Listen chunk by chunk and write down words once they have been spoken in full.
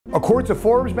According to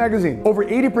Forbes magazine, over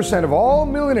 80% of all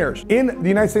millionaires in the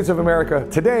United States of America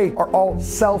today are all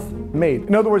self-made.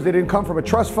 In other words, they didn't come from a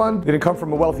trust fund, they didn't come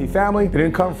from a wealthy family, they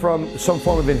didn't come from some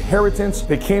form of inheritance.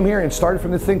 They came here and started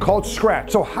from this thing called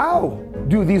scratch. So how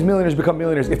do these millionaires become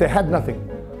millionaires if they had nothing?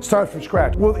 Start from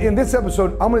scratch. Well, in this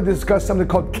episode, I'm going to discuss something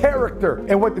called character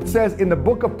and what it says in the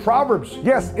book of Proverbs.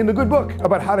 Yes, in the good book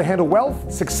about how to handle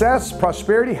wealth, success,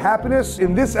 prosperity, happiness.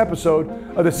 In this episode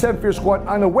of the 7 Figure Squad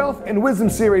on the Wealth and Wisdom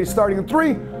series, starting in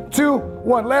 3, 2,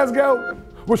 1. Let's go.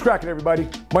 What's cracking, everybody?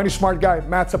 Money Smart Guy,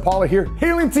 Matt Sapaula here,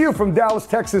 hailing to you from Dallas,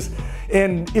 Texas.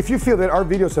 And if you feel that our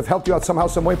videos have helped you out somehow,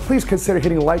 some way, please consider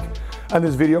hitting like on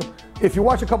this video. If you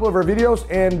watch a couple of our videos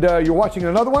and you're watching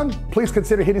another one, please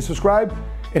consider hitting subscribe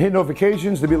and hit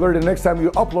notifications to be alerted the next time we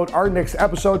upload our next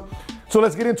episode. So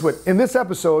let's get into it. In this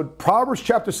episode, Proverbs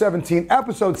chapter 17,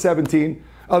 episode 17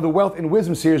 of the Wealth and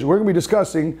Wisdom series, we're going to be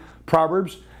discussing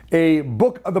Proverbs, a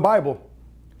book of the Bible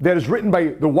that is written by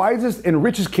the wisest and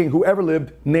richest king who ever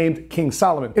lived, named King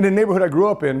Solomon. In the neighborhood I grew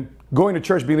up in, going to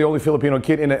church, being the only Filipino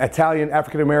kid in an Italian,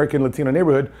 African-American, Latino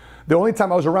neighborhood, the only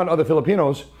time I was around other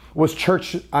Filipinos was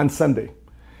church on Sunday.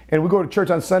 And we go to church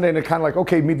on Sunday and they're kind of like,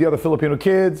 okay, meet the other Filipino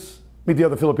kids, meet the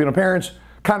other Filipino parents,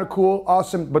 kind of cool,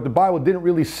 awesome, but the Bible didn't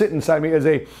really sit inside me as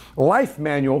a life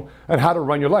manual on how to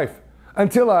run your life.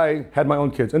 Until I had my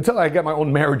own kids, until I got my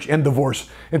own marriage and divorce,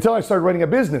 until I started running a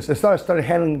business, until I started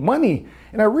handling money.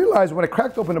 And I realized when I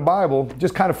cracked open the Bible,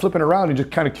 just kind of flipping around and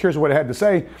just kind of curious what it had to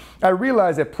say, I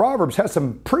realized that Proverbs has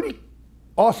some pretty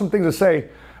awesome things to say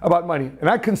about money. And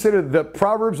I consider the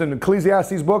Proverbs and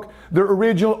Ecclesiastes book the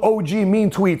original OG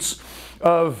mean tweets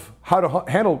of how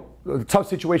to handle a tough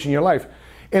situation in your life.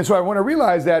 And so I want to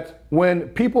realize that when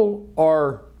people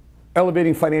are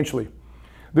elevating financially,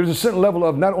 there's a certain level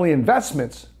of not only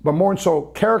investments, but more so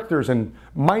characters and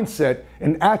mindset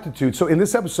and attitude. So in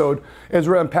this episode, as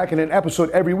we're unpacking an episode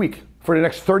every week for the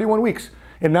next 31 weeks,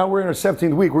 and now we're in our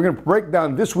 17th week, we're going to break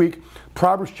down this week,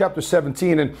 Proverbs chapter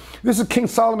 17. And this is King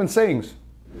Solomon's sayings.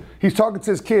 He's talking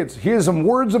to his kids. Here's some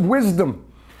words of wisdom.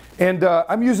 And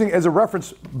I'm using as a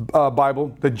reference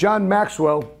Bible, the John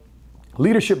Maxwell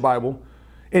Leadership Bible.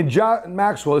 And John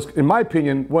Maxwell is, in my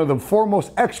opinion, one of the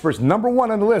foremost experts, number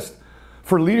one on the list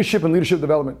for leadership and leadership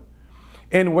development.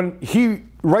 And when he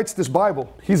writes this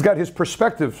Bible, he's got his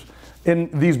perspectives in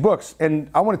these books.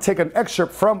 And I want to take an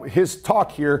excerpt from his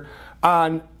talk here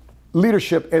on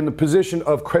leadership and the position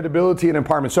of credibility and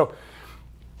empowerment. So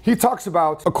he talks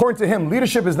about, according to him,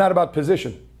 leadership is not about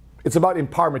position. It's about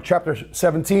empowerment. Chapter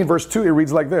 17, verse 2, it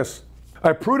reads like this.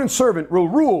 A prudent servant will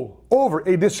rule over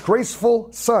a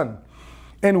disgraceful son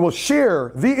and will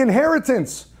share the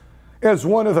inheritance as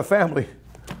one of the family.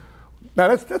 Now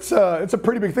it's a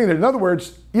pretty big thing. In other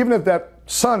words, even if that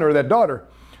son or that daughter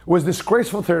was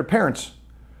disgraceful to their parents,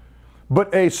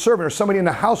 but a servant or somebody in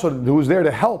the household who was there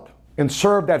to help and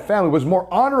serve that family was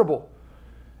more honorable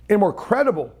and more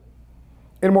credible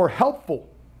and more helpful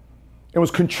and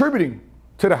was contributing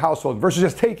to the household versus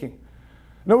just taking.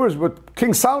 In other words, what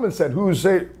King Solomon said, who's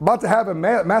about to have a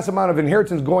massive amount of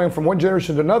inheritance going from one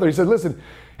generation to another, he said, listen,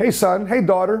 hey son, hey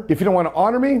daughter, if you don't want to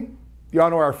honor me, you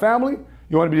honor our family,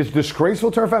 you want to be just disgraceful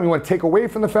to our family, you want to take away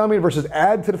from the family versus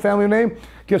add to the family name,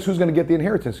 guess who's going to get the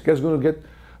inheritance? Guess who's going to get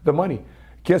the money?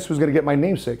 Guess who's going to get my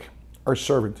namesake? Our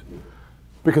servant.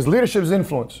 Because leadership is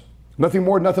influence. Nothing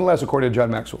more, nothing less, according to John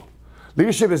Maxwell.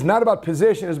 Leadership is not about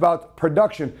position, it's about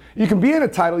production. You can be in a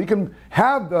title, you can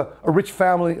have a rich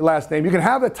family last name, you can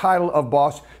have the title of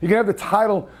boss, you can have the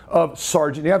title of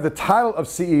sergeant, you have the title of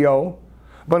CEO,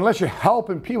 but unless you're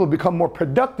helping people become more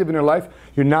productive in their life,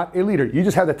 you're not a leader. You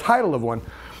just have the title of one.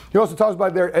 He also talks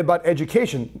about there about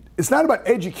education. It's not about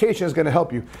education that's going to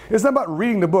help you. It's not about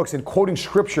reading the books and quoting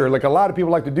scripture like a lot of people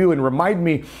like to do and remind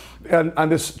me on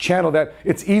this channel that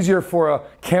it's easier for a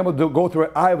camel to go through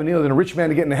an eye of a needle than a rich man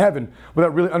to get into heaven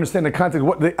without really understanding the context of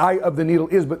what the eye of the needle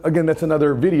is. But again, that's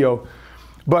another video.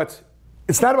 But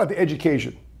it's not about the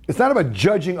education. It's not about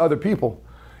judging other people.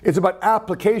 It's about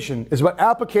application. It's about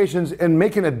applications and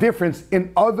making a difference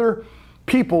in other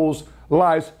people's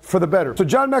lives for the better. So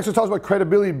John Maxwell talks about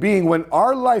credibility being when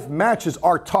our life matches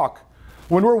our talk.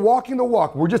 When we're walking the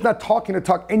walk, we're just not talking the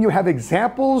talk, and you have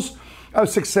examples of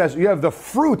success. You have the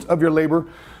fruit of your labor,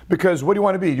 because what do you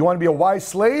want to be? You want to be a wise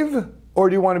slave, or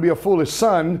do you want to be a foolish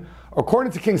son?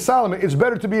 According to King Solomon, it's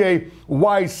better to be a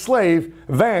wise slave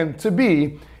than to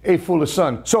be a foolish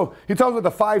son. So he talks about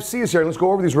the 5 C's here. Let's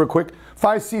go over these real quick.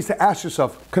 5 C's to ask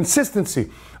yourself.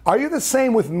 Consistency. Are you the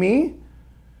same with me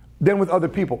than with other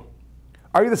people?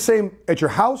 Are you the same at your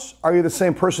house? Are you the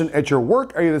same person at your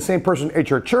work? Are you the same person at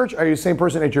your church? Are you the same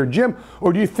person at your gym?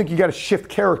 Or do you think you got to shift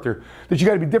character? That you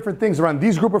got to be different things around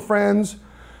these group of friends,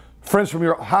 friends from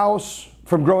your house,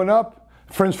 from growing up,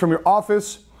 friends from your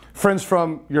office, friends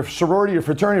from your sorority, your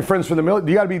fraternity, friends from the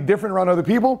military. You got to be different around other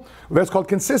people. Well, that's called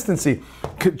consistency.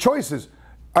 Choices.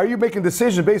 Are you making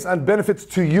decisions based on benefits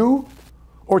to you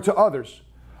or to others?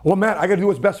 Well, Matt, I got to do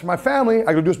what's best for my family. I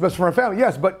got to do what's best for my family.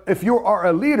 Yes, but if you are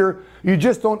a leader, you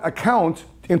just don't account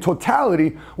in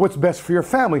totality what's best for your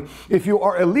family. If you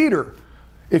are a leader,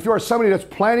 if you are somebody that's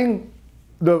planning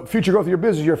the future growth of your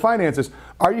business, your finances,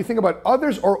 are you thinking about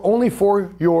others or only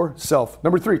for yourself?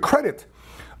 Number 3, credit.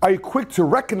 Are you quick to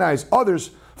recognize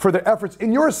others for their efforts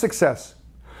in your success?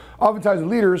 Oftentimes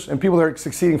leaders and people that are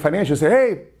succeeding financially say,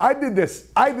 hey, I did this,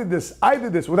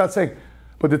 without saying,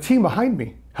 but the team behind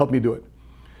me helped me do it.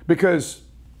 Because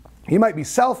you might be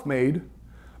self-made,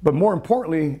 but more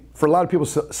importantly, for a lot of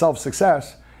people's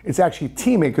self-success, it's actually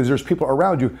teammate because there's people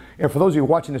around you. And for those of you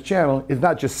watching this channel, it's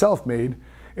not just self-made,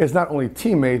 it's not only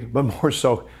teammate, but more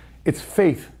so, it's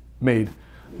faith-made.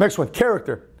 Next one,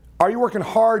 character. Are you working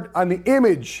hard on the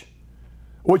image,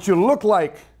 what you look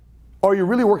like, or are you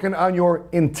really working on your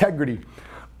integrity?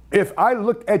 If I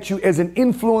looked at you as an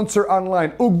influencer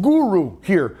online, a guru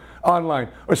here online,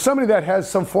 or somebody that has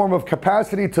some form of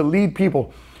capacity to lead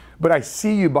people, but I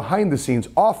see you behind the scenes,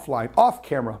 offline, off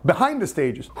camera, behind the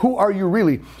stages, who are you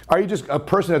really? Are you just a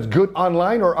person that's good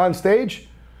online or on stage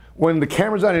when the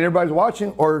camera's on and everybody's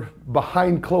watching, or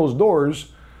behind closed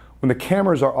doors when the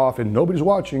cameras are off and nobody's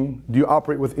watching? Do you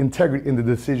operate with integrity in the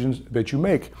decisions that you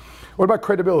make? What about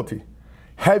credibility?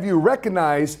 Have you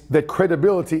recognized that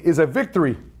credibility is a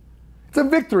victory? It's a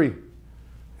victory.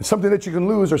 It's something that you can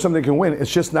lose or something you can win.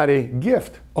 It's just not a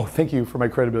gift. Oh, thank you for my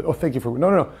credibility. Oh, thank you for...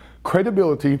 No.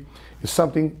 Credibility is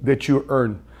something that you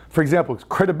earn. For example,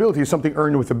 credibility is something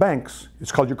earned with the banks.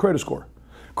 It's called your credit score.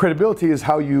 Credibility is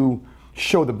how you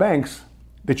show the banks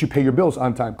that you pay your bills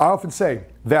on time. I often say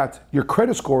that your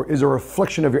credit score is a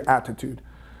reflection of your attitude.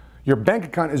 Your bank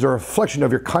account is a reflection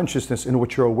of your consciousness and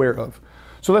what you're aware of.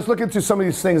 So let's look into some of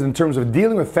these things in terms of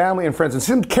dealing with family and friends and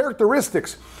some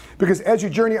characteristics. Because as you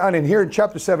journey on in here in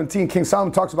chapter 17, King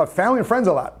Solomon talks about family and friends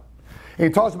a lot. And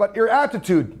he talks about your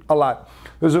attitude a lot.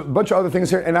 There's a bunch of other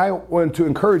things here, and I want to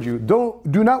encourage you, do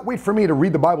not wait for me to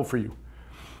read the Bible for you.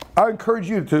 I encourage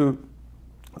you to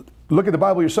look at the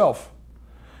Bible yourself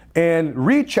and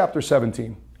read chapter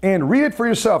 17 and read it for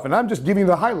yourself. And I'm just giving you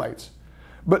the highlights.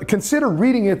 But consider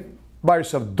reading it by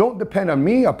yourself. Don't depend on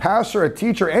me, a pastor, a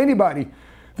teacher, anybody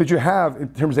that you have in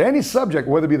terms of any subject,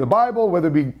 whether it be the Bible, whether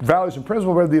it be values and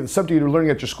principles, whether it be the subject you're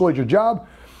learning at your school, at your job.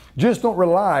 Just don't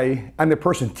rely on the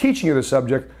person teaching you the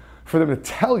subject for them to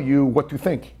tell you what to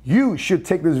think. You should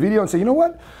take this video and say, you know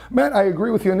what, Matt, I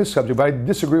agree with you on this subject, but I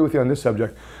disagree with you on this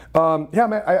subject. Yeah,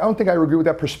 Matt, I don't think I agree with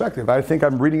that perspective. I think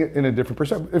I'm reading it in a different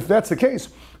perspective. If that's the case,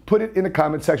 put it in the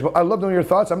comment section. I love knowing your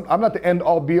thoughts. I'm not the end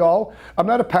all be all. I'm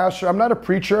not a pastor. I'm not a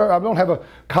preacher. I don't have a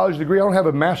college degree. I don't have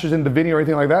a master's in divinity or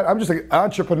anything like that. I'm just an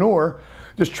entrepreneur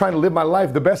just trying to live my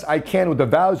life the best I can with the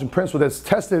values and principles that's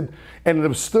tested and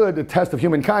have stood the test of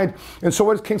humankind. And so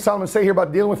what does King Solomon say here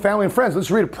about dealing with family and friends?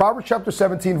 Let's read it. Proverbs chapter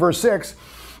 17, verse 6.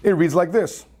 It reads like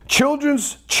this.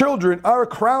 Children's children are a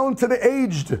crown to the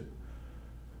aged,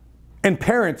 and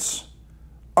parents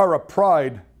are a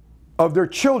pride of their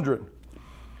children.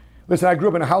 Listen, I grew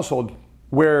up in a household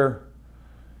where,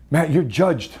 Matt, you're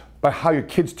judged by how your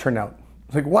kids turn out.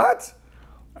 It's like, what?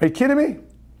 Are you kidding me?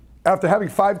 After having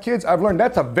 5 kids, I've learned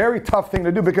that's a very tough thing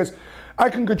to do because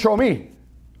I can control me.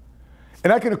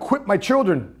 And I can equip my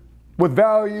children with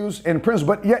values and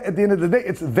principles, but yet at the end of the day,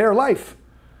 it's their life.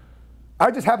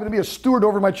 I just happen to be a steward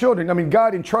over my children. I mean,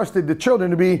 God entrusted the children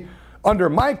to be under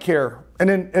my care. And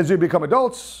then as they become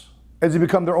adults, as they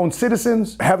become their own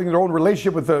citizens, having their own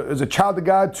relationship with as a child of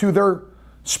God to their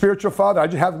spiritual father, I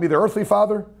just happen to be their earthly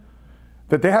father,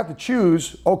 that they have to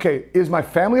choose, okay, is my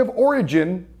family of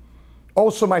origin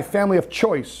also my family of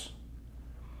choice?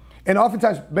 And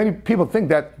oftentimes, many people think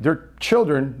that their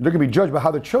children, they're going to be judged by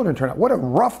how their children turn out. What a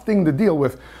rough thing to deal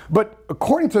with. But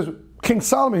according to King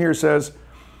Solomon here says,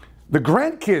 the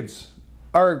grandkids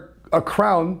are a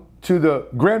crown to the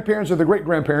grandparents or the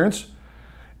great-grandparents,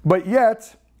 but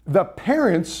yet the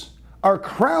parents are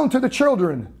crowned to the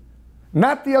children,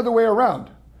 not the other way around.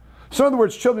 So in other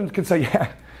words, children can say,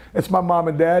 yeah, it's my mom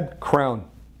and dad, crown.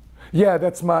 Yeah,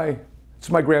 it's my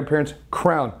grandparents,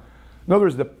 crown. In other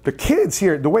words, the kids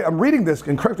here, the way I'm reading this,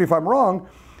 and correct me if I'm wrong,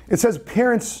 it says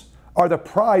parents are the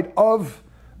pride of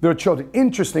their children.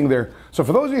 Interesting there. So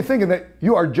for those of you thinking that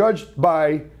you are judged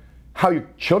by how your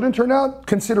children turn out,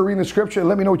 consider reading the scripture and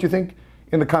let me know what you think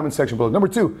in the comment section below. Number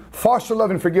 2, foster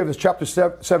love and forgiveness. Chapter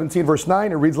 17, verse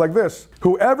 9, it reads like this.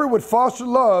 Whoever would foster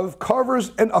love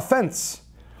covers an offense,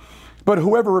 but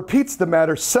whoever repeats the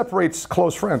matter separates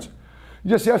close friends.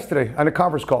 Just yesterday on a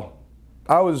conference call,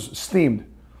 I was steamed.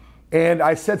 And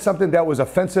I said something that was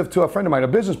offensive to a friend of mine, a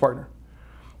business partner.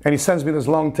 And he sends me this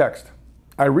long text.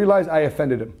 I realized I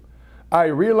offended him. I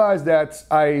realized that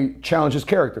I challenged his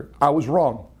character. I was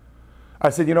wrong. I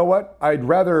said, you know what? I'd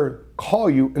rather call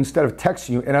you instead of texting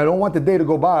you, and I don't want the day to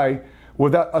go by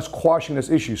without us quashing this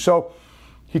issue. So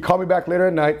he called me back later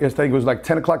at night. I think it was like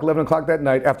 10 o'clock, 11 o'clock that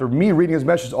night, after me reading his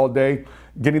messages all day,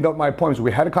 getting up my appointments.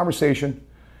 We had a conversation,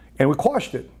 and we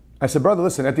quashed it. I said, brother,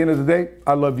 listen, at the end of the day,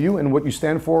 I love you and what you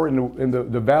stand for and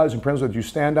the values and principles that you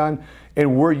stand on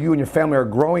and where you and your family are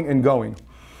growing and going.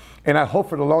 And I hope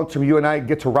for the long term, you and I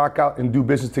get to rock out and do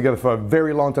business together for a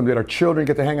very long time, that our children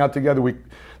get to hang out together.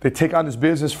 They take on this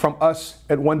business from us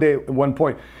at one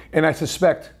point. And I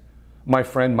suspect, my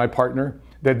friend, my partner,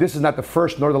 that this is not the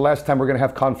first nor the last time we're going to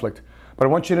have conflict. But I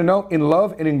want you to know, in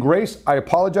love and in grace, I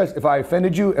apologize if I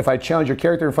offended you, if I challenged your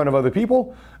character in front of other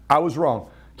people. I was wrong.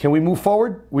 Can we move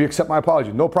forward? We accept my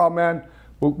apology. No problem, man.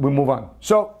 We'll move on.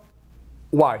 So,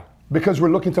 why? Because we're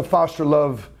looking to foster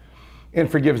love and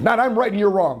forgiveness. Not I'm right and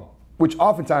you're wrong, which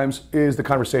oftentimes is the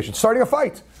conversation. Starting a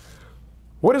fight.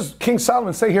 What does King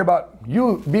Solomon say here about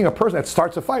you being a person that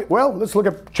starts a fight? Well, let's look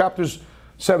at chapters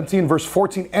 17, verse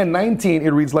 14 and 19. It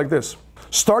reads like this.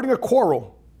 Starting a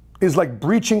quarrel is like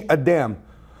breaching a dam.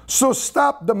 So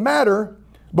stop the matter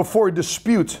before a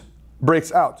dispute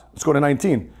breaks out. Let's go to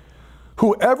 19.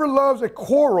 Whoever loves a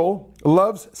quarrel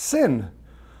loves sin.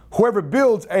 Whoever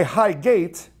builds a high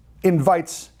gate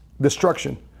invites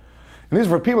destruction. And these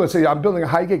are for people that say, I'm building a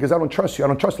high gate because I don't trust you. I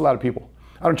don't trust a lot of people.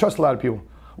 I don't trust a lot of people.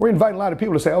 We're inviting a lot of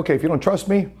people to say, okay, if you don't trust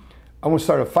me, I'm going to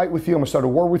start a fight with you. I'm going to start a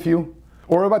war with you.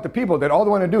 Or about the people that all they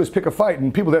want to do is pick a fight,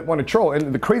 and people that want to troll.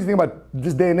 And the crazy thing about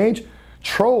this day and age,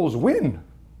 trolls win.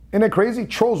 Isn't that crazy?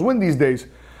 Trolls win these days.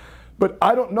 But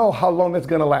I don't know how long that's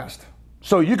going to last.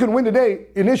 So you can win today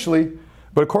initially,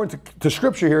 but according to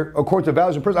scripture here, according to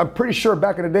values and principles, I'm pretty sure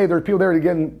back in the day there were people there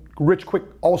getting rich quick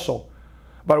also.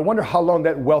 But I wonder how long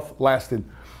that wealth lasted,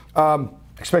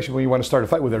 especially when you want to start a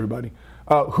fight with everybody.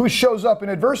 Who shows up in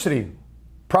adversity?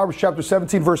 Proverbs chapter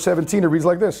 17, verse 17, it reads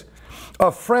like this.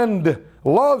 A friend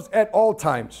loves at all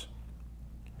times,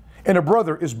 and a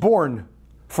brother is born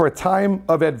for a time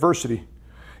of adversity. You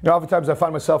know, oftentimes I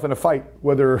find myself in a fight,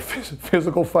 whether a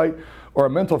physical fight or a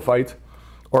mental fight,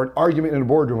 or an argument in a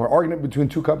boardroom, or argument between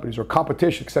two companies, or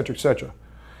competition, etc., etc.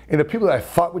 And the people that I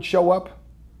thought would show up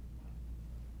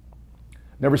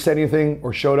never said anything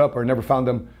or showed up, or never found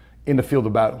them in the field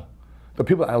of battle. The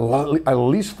people I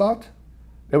least thought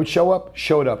they would show up,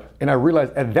 showed up. And I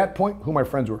realized at that point who my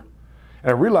friends were.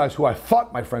 And I realized who I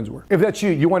thought my friends were. If that's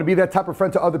you, you want to be that type of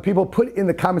friend to other people, put in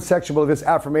the comment section below this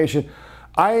affirmation.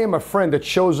 I am a friend that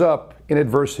shows up in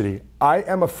adversity. I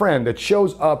am a friend that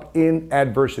shows up in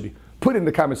adversity. Put it in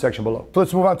the comment section below. So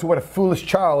let's move on to what a foolish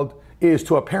child is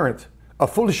to a parent. A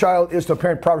foolish child is to a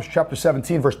parent. Proverbs chapter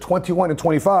 17, verse 21 and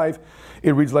 25.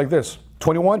 It reads like this.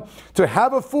 21, to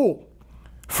have a fool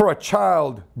for a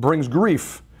child brings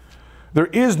grief. There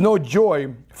is no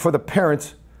joy for the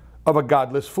parent of a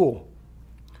godless fool.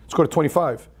 Let's go to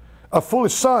 25. A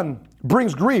foolish son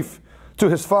brings grief to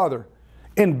his father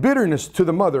and bitterness to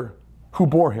the mother who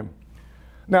bore him.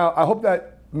 Now, I hope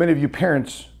that many of you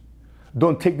parents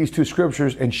don't take these two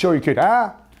scriptures and show your kid,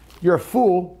 you're a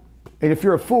fool. And if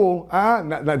you're a fool,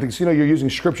 you're using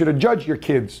scripture to judge your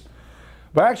kids.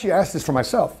 But I actually asked this for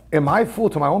myself. Am I a fool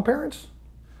to my own parents?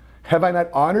 Have I not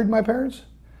honored my parents?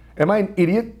 Am I an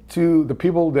idiot to the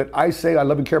people that I say I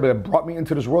love and care about, that brought me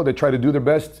into this world, that try to do their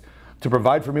best to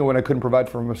provide for me when I couldn't provide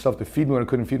for myself, to feed me when I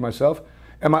couldn't feed myself?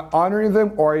 Am I honoring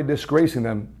them, or am I disgracing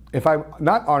them? If I'm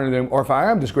not honoring them, or if I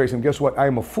am disgracing them, guess what? I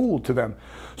am a fool to them.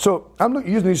 So I'm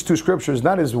using these two scriptures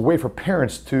not as a way for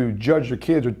parents to judge their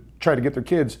kids or try to get their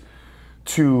kids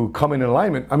to come in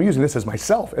alignment. I'm using this as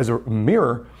myself, as a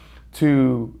mirror,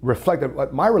 to reflect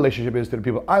what my relationship is to the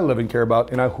people I love and care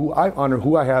about, and who I honor,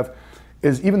 who I have,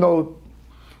 is even though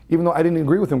I didn't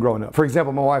agree with them growing up. For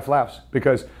example, my wife laughs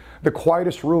because the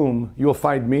quietest room you'll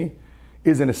find me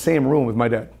is in the same room with my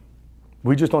dad.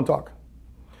 We just don't talk.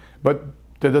 But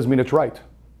that doesn't mean it's right.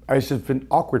 It's just been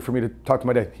awkward for me to talk to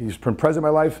my dad. He's been present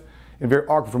in my life, and very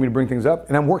awkward for me to bring things up,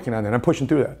 and I'm working on that. I'm pushing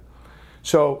through that.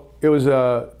 So it was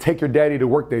take your daddy to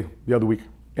work day the other week.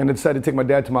 And I decided to take my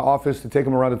dad to my office to take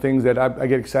him around the things that I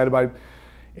get excited about,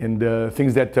 and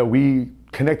things that we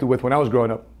connected with when I was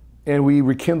growing up. And we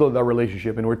rekindled our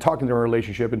relationship, and we're talking to our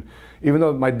relationship. And even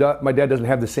though my dad doesn't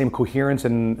have the same coherence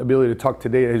and ability to talk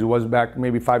today as he was back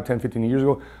maybe 5, 10, 15 years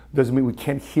ago, doesn't mean we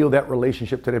can't heal that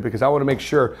relationship today, because I want to make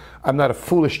sure I'm not a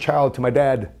foolish child to my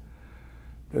dad,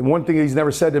 And one thing he's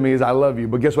never said to me is, I love you.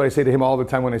 But guess what I say to him all the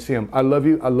time when I see him? I love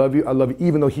you, I love you, I love you,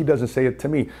 even though he doesn't say it to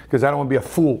me, because I don't want to be a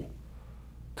fool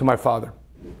to my Father.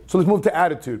 So let's move to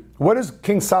attitude. What does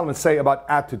King Solomon say about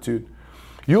attitude?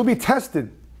 You'll be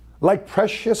tested like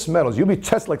precious metals. You'll be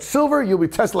tested like silver. You'll be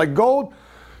tested like gold.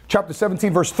 Chapter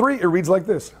 17, verse 3, it reads like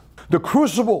this. The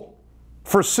crucible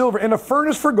for silver and a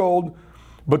furnace for gold,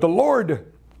 but the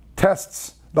Lord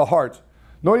tests the heart.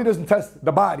 No, he doesn't test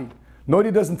the body. No,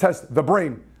 he doesn't test the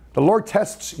brain. The Lord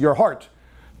tests your heart.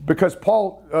 Because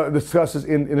Paul discusses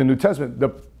in the New Testament,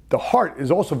 the heart is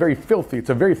also very filthy.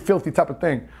 It's a very filthy type of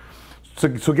thing.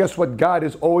 So guess what God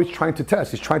is always trying to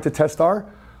test? He's trying to test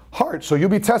our heart. So you'll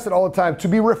be tested all the time to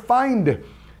be refined,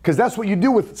 because that's what you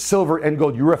do with silver and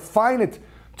gold. You refine it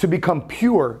to become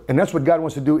pure, and that's what God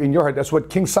wants to do in your heart. That's what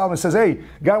King Solomon says, hey,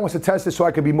 God wants to test this so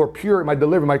I can be more pure in my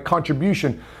delivery, my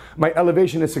contribution, my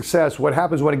elevation and success. What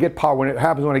happens when I get power? What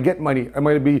happens when I get money? Am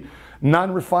I going to be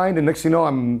non-refined, and next thing you know,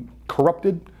 I'm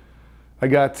corrupted? I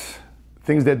got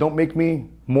things that don't make me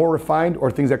more refined, or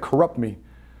things that corrupt me.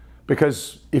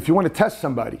 Because if you want to test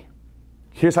somebody,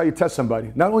 here's how you test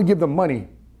somebody. Not only give them money,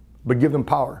 but give them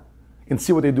power, and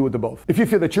see what they do with the both. If you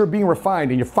feel that you're being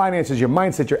refined in your finances, your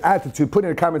mindset, your attitude, put it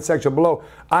in the comment section below.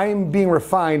 I am being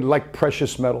refined like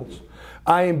precious metals.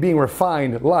 I am being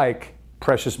refined like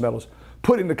precious metals.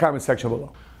 Put it in the comment section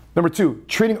below. Number 2,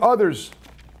 treating others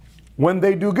when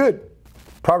they do good.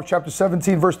 Proverbs chapter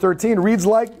 17, verse 13 reads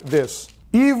like this.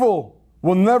 Evil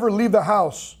will never leave the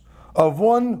house of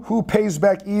one who pays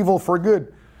back evil for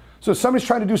good. So if somebody's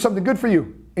trying to do something good for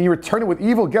you, and you return it with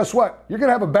evil, guess what? You're going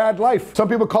to have a bad life. Some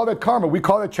people call that karma. We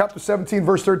call that chapter 17,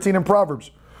 verse 13 in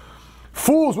Proverbs.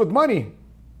 Fools with money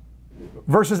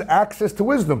versus access to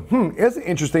wisdom. It's an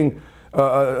interesting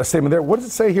statement there. What does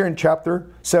it say here in chapter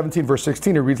 17, verse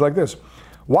 16? It reads like this.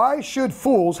 Why should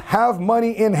fools have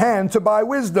money in hand to buy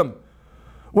wisdom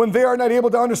when they are not able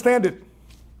to understand it?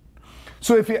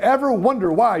 So if you ever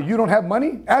wonder why you don't have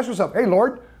money, ask yourself, hey,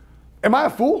 Lord, am I a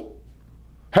fool?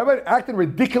 Have I acted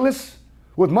ridiculous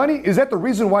with money? Is that the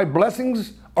reason why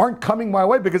blessings aren't coming my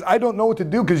way? Because I don't know what to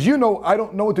do? Because you know I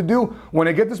don't know what to do when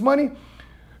I get this money?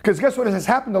 Because guess what has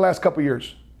happened the last couple of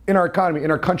years in our economy,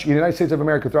 in our country, in the United States of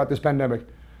America throughout this pandemic?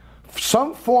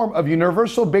 Some form of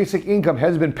universal basic income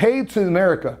has been paid to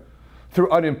America through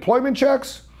unemployment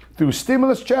checks, through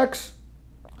stimulus checks,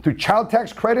 through child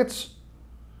tax credits.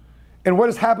 And what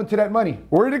has happened to that money?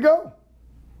 Where did it go?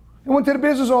 It went to the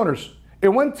business owners. It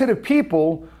went to the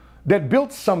people that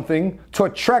built something to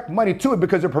attract money to it,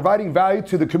 because they're providing value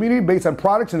to the community based on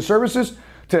products and services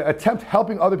to attempt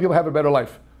helping other people have a better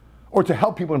life, or to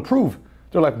help people improve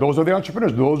their life. Those are the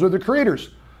entrepreneurs. Those are the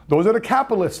creators. Those are the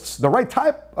capitalists, the right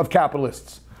type of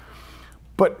capitalists.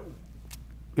 But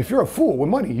if you're a fool with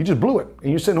money, you just blew it, and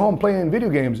you're sitting home playing video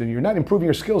games, and you're not improving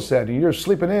your skill set, and you're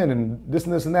sleeping in, and this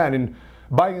and that, and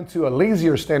buying into a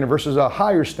lazier standard versus a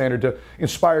higher standard to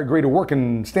inspire greater work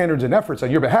and standards and efforts on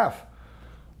your behalf.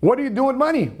 What are you doing with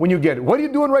money when you get it? What are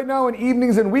you doing right now in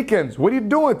evenings and weekends? What are you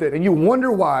doing with it? And you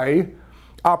wonder why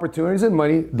opportunities and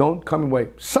money don't come in way.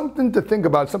 Something to think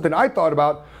about, something I thought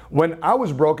about when I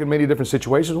was broke in many different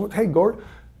situations. Hey, God,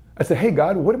 I said, hey,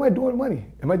 God, what am I doing with money?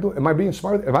 Am I being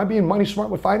smart? Am I being money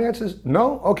smart with finances?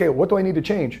 No? Okay, what do I need to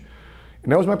change?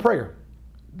 And that was my prayer.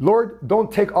 Lord,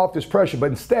 don't take off this pressure, but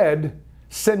instead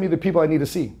send me the people I need to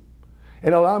see,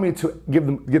 and allow me to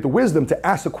get the wisdom to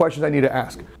ask the questions I need to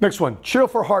ask. Next one,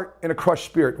 cheerful heart and a crushed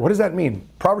spirit. What does that mean?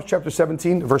 Proverbs chapter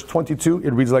 17, verse 22,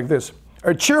 it reads like this.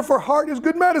 A cheerful heart is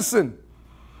good medicine,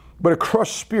 but a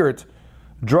crushed spirit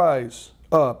dries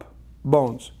up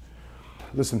bones.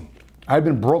 Listen, I've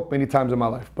been broke many times in my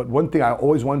life, but one thing I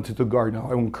always wanted to guard, now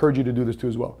I encourage you to do this too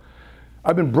as well.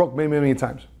 I've been broke many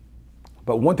times,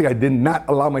 but one thing I did not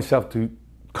allow myself to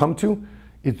come to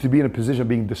is to be in a position of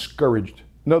being discouraged.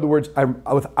 In other words, I'm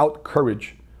without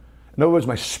courage. In other words,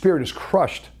 my spirit is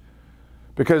crushed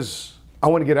because I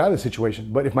want to get out of the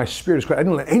situation. But if my spirit is crushed, I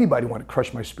don't let anybody want to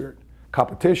crush my spirit.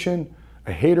 Competition,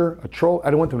 a hater, a troll,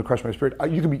 I don't want them to crush my spirit.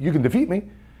 You can defeat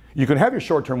me. You can have your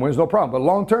short-term wins, no problem. But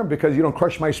long-term, because you don't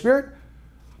crush my spirit,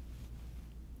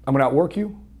 I'm going to outwork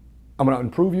you. I'm going to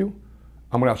improve you.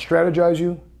 I'm going to out-strategize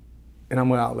you. And I'm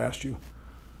going to outlast you.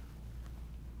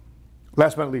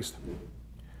 Last but not least,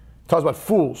 it talks about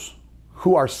fools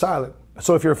who are silent.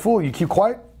 So if you're a fool, you keep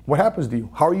quiet, what happens to you?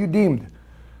 How are you deemed?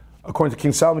 According to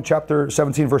King Solomon, chapter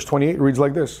 17, verse 28, it reads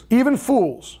like this. Even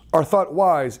fools are thought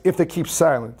wise if they keep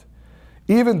silent,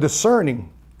 even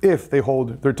discerning if they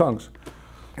hold their tongues.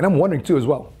 And I'm wondering too as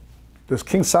well, does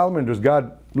King Solomon, does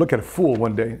God look at a fool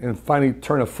one day and finally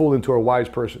turn a fool into a wise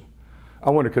person? I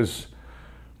wonder, because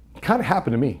it kind of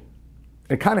happened to me.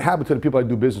 It kind of happened to the people I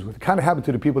do business with. It kind of happened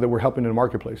to the people that we're helping in the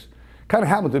marketplace. It kind of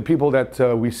happened to the people that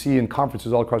we see in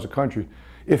conferences all across the country.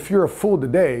 If you're a fool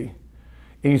today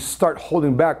and you start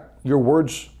holding back your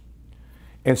words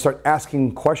and start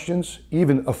asking questions,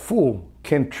 even a fool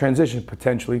can transition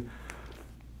potentially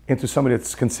into somebody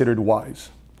that's considered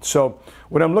wise. So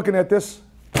when I'm looking at this,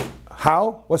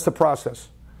 what's the process?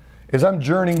 As I'm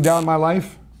journeying down my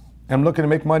life, I'm looking to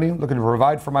make money, looking to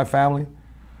provide for my family,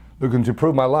 looking to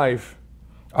improve my life,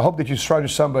 I hope that you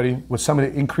surround somebody with somebody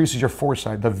that increases your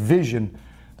foresight, the vision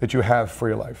that you have for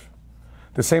your life.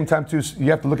 At the same time, too,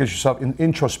 you have to look at yourself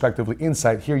introspectively.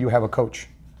 Inside, here you have a coach.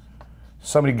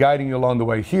 Somebody guiding you along the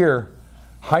way. Here,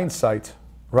 hindsight,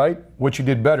 right? What you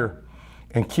did better.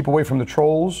 And keep away from the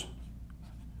trolls.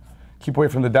 Keep away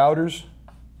from the doubters,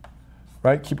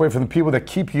 right? Keep away from the people that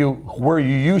keep you where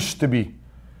you used to be.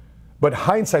 But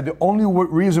hindsight, the only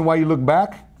reason why you look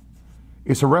back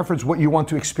is to reference what you want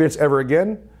to experience ever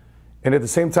again. And at the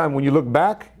same time, when you look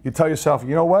back, you tell yourself,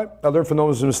 you know what? I learned from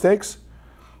those mistakes.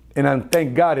 And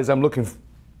thank God, as I'm looking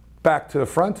back to the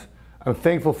front, I'm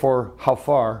thankful for how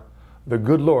far the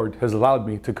good Lord has allowed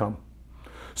me to come.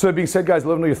 So that being said, guys,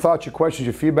 let me know your thoughts, your questions,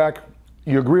 your feedback.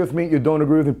 You agree with me, you don't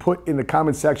agree with me, put in the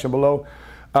comment section below.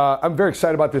 I'm very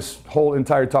excited about this whole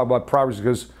entire talk about Proverbs,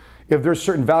 because if there's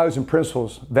certain values and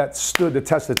principles that stood the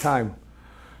test of time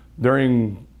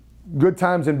during good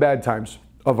times and bad times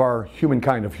of our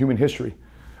humankind, of human history,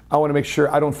 I want to make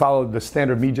sure I don't follow the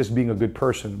standard of me just being a good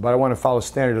person, but I want to follow a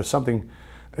standard of something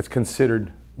that's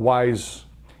considered wise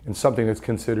and something that's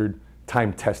considered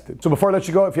time-tested. So before I let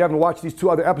you go, if you haven't watched these 2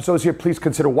 other episodes here, please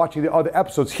consider watching the other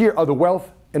episodes here of the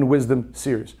Wealth and Wisdom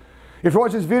series. If you're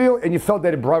watching this video and you felt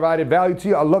that it provided value to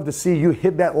you, I'd love to see you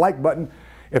hit that like button.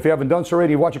 If you haven't done so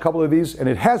already, you watch a couple of these and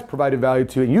it has provided value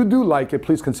to you and you do like it,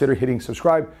 please consider hitting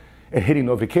subscribe and hitting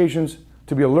notifications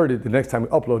to be alerted the next time we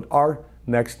upload our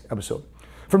next episode.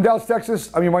 From Dallas, Texas,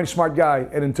 I'm your Money Smart guy,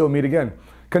 and until we meet again,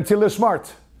 continue to live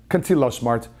smart, continue to love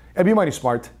smart, and be money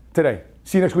smart today.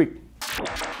 See you next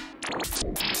week.